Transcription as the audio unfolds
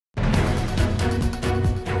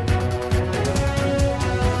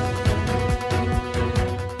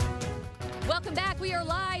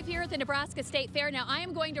Nebraska State Fair. Now, I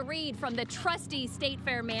am going to read from the trusty State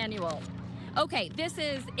Fair manual. Okay, this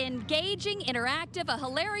is engaging, interactive, a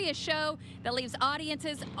hilarious show that leaves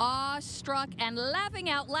audiences awestruck and laughing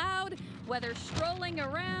out loud, whether strolling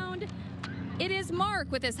around. It is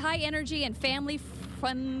Mark with his high energy and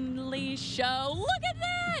family-friendly show. Look at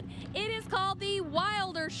that! It is called the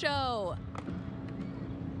Wilder Show.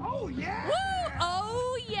 Oh, yeah! Woo!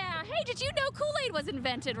 Oh, yeah. Hey, did you know Kool-Aid was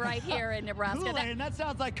invented right here in Nebraska? Kool-Aid, that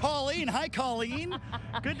sounds like Colleen. Hi, Colleen.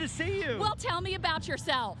 Good to see you. Well, tell me about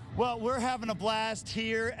yourself. Well, we're having a blast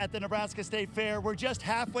here at the Nebraska State Fair. We're just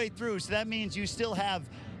halfway through, so that means you still have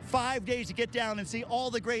 5 days to get down and see all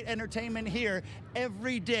the great entertainment here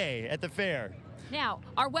every day at the fair. Now,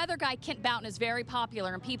 our weather guy, Kent Boughton, is very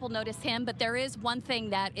popular, and people notice him, but there is one thing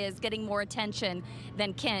that is getting more attention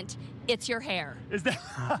than Kent. It's your hair. Is that?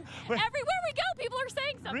 Everywhere we go, people are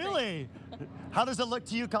saying something. Really? How does it look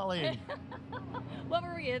to you, Colleen? Well,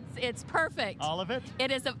 Marie, it's perfect. All of it?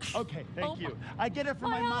 It is a... Okay, thank you. I get it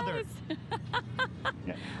from my my mother. eyes.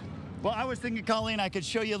 Yeah. Well, I was thinking, Colleen, I could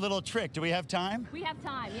show you a little trick. Do we have time? We have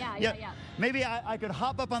time, yeah. Maybe I could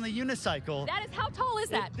hop up on the unicycle. That is, how tall is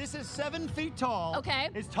that? This is 7 feet tall. Okay.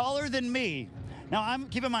 It's taller than me. Now,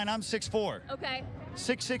 keep in mind, I'm 6'4". Okay.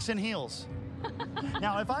 6'6" in heels.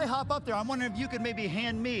 Now, if I hop up there, I'm wondering if you could maybe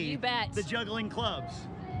hand me You bet. the juggling clubs.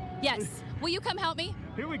 Yes. Will you come help me?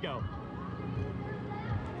 Here we go.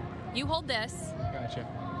 You hold this. Gotcha.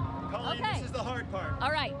 Colleen, Okay. this is the hard part.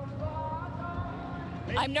 All right.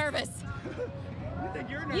 Maybe- I'm nervous. You think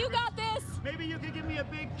you're nervous? You got this. Maybe you could give me a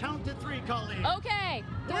big count to 3, Colleen. Okay.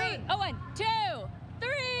 3. One. Oh, 1, 2,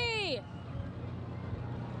 3.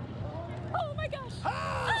 Oh my gosh.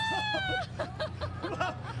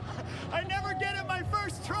 Well, I never get it my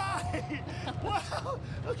first try. Wow.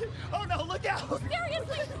 Okay. Oh no, look out.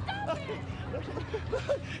 Seriously, stop it.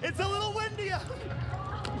 It's a little windy out.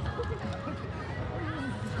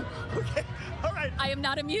 Okay. All right. I am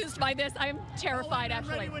not amused by this. I am terrified, I'm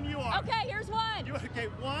actually. ready when you are. Okay, here's one. Okay,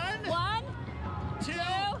 1, 1, 2, 2.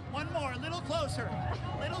 one more, a little closer.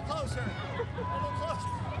 A little closer. A little closer.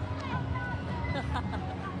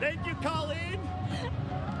 Thank you, Colleen.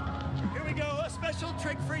 Here we go, a special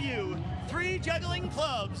trick for you. 3 juggling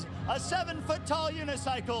clubs, a 7-foot tall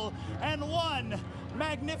unicycle, and 1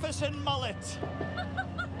 magnificent mullet.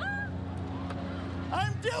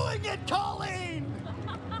 I'm doing it, Colleen!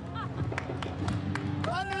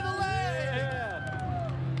 Under the leg!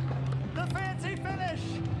 Yeah. The fancy finish!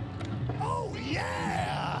 Oh,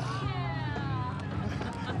 yeah!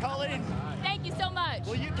 Colleen, Thank you so much.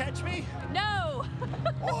 will you catch me? No.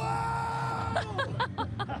 Whoa!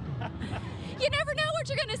 You never know what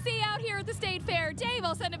you're going to see out here at the State Fair. Dave,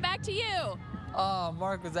 I'll send it back to you. Oh,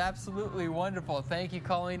 Mark was absolutely wonderful. Thank you,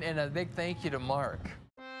 Colleen, and a big thank you to Mark.